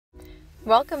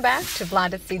Welcome back to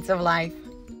VLADA'S of Life.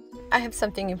 I have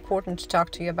something important to talk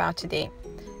to you about today.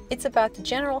 It's about the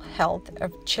general health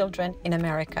of children in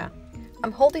America.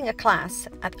 I'm holding a class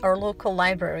at our local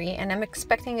library and I'm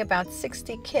expecting about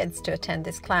 60 kids to attend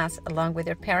this class along with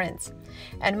their parents.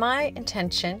 And my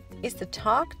intention is to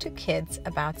talk to kids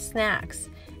about snacks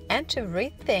and to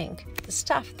rethink the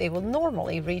stuff they will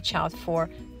normally reach out for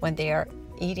when they are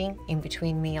eating in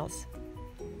between meals.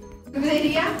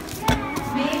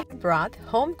 I brought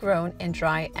homegrown and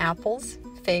dry apples,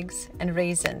 figs, and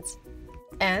raisins.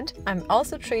 And I'm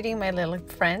also treating my little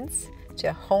friends to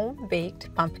a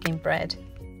home-baked pumpkin bread.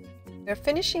 We're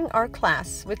finishing our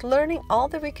class with learning all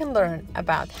that we can learn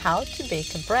about how to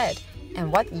bake a bread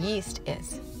and what yeast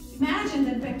is. Imagine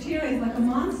that bacteria is like a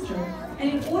monster, and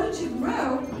in order to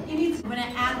grow, you need to... When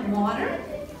I add water,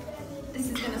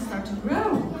 this is going to start to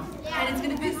grow. And it's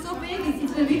going to be so big,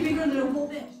 it's going to be bigger than a whole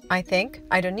dish. I think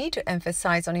I don't need to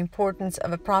emphasize on the importance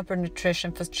of a proper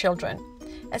nutrition for children,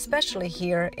 especially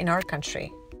here in our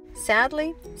country.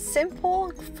 Sadly,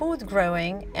 simple food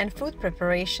growing and food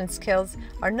preparation skills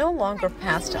are no longer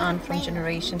passed on from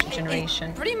generation to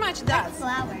generation. It pretty much does,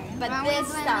 but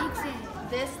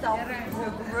this stuff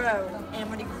will grow, and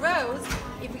when it grows,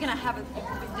 we're going to have it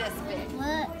this big.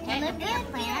 Look at a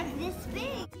plant this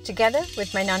big. Together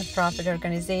with my nonprofit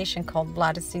organization called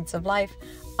VLADA'S of Life,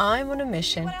 I'm on a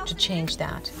mission to change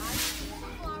that.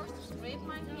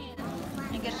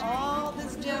 And get all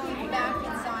this dough back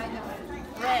inside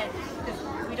the bread,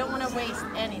 because we don't want to waste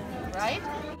anything, right?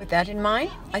 With that in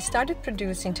mind, I started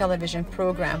producing a television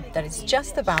program that is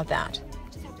just about that.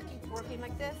 Just have to keep working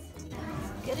like this,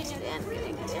 getting it in.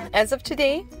 As of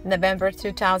today, November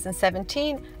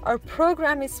 2017, our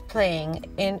program is playing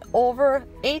in over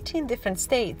 18 different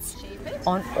states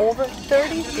on over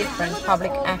 30 different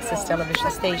public access television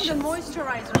stations. The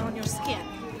moisturizer on your skin.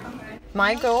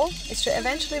 My goal is to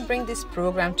eventually bring this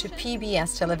program to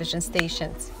PBS television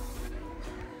stations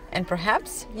and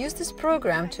perhaps use this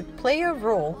program to play a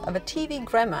role of a TV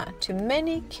grandma to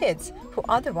many kids who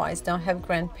otherwise don't have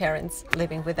grandparents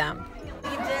living with them.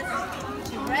 Leave this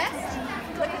to rest.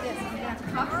 Look at this. You have to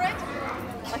cover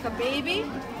it like a baby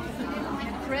in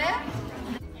a crib.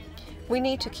 We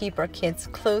need to keep our kids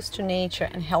close to nature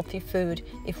and healthy food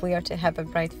if we are to have a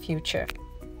bright future.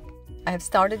 I have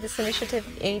started this initiative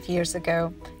 8 years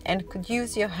ago and could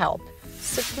use your help,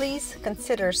 so please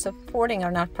consider supporting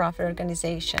our nonprofit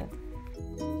organization.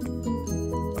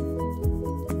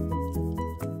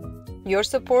 Your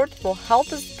support will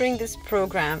help us bring this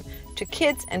program to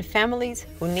kids and families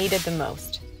who need it the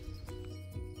most.